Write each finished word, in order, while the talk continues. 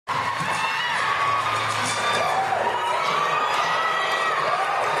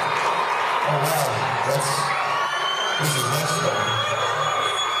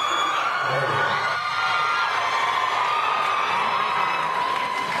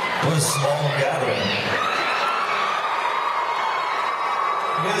What a small gathering.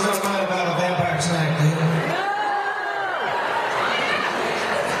 You guys don't mind about a vampire snack, do you?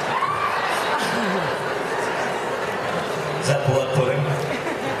 Is that blood pudding?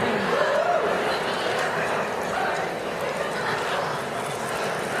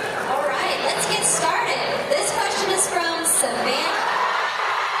 All right, let's get started. This question is from Savannah.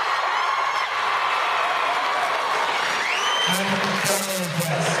 I'm totally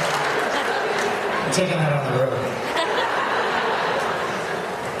impressed. I'm taking that on the road.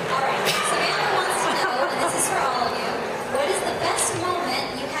 All right, Savannah wants to know, and this is for all of you, what is the best moment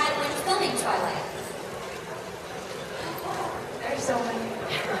you had when filming Twilight? There's so many.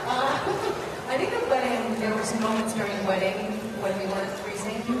 I think the wedding, there were some moments during the wedding when we weren't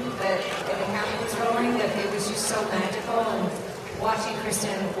freezing, that the camera was rolling, that it was just so magical, and watching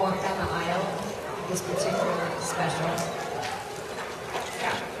Kristen walk down the aisle was particularly special.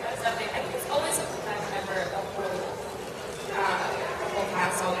 Yeah, that's definitely, I think it's always something that I remember the whole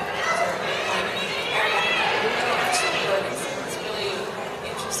cast, all the actors are in one area. Actually, good. It's really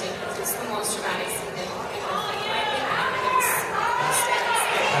interesting. It's the most dramatic scene in the film, in my opinion.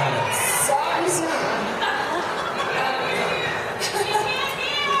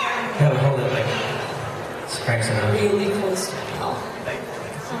 Gotta hold it like it's cranks it up. Really close to hell.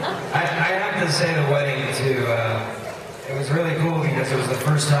 I have to say the wedding too, it was really cool because it was the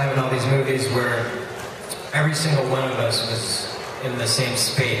first time in all these movies where every single one of us was in the same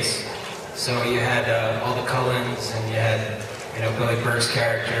space. So you had all the Cullens, and you had, you know, Billy Burke's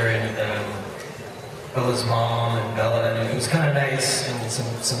character, and Bella's mom, and Bella, and it was kind of nice, and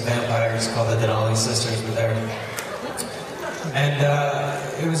some vampires called the Denali sisters were there. And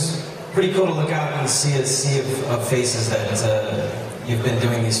it was pretty cool to look out and see a sea of faces that you've been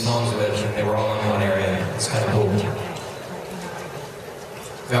doing these films with, and they were all in one area. It's kind of cool.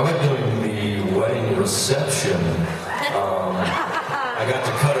 Now, I'm doing the wedding reception. I got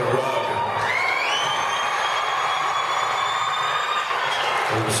to cut a rug.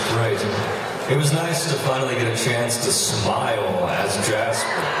 It was great. It was nice to finally get a chance to smile as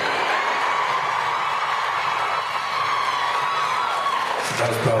Jasper. That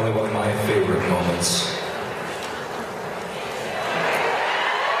was probably one of my favorite moments.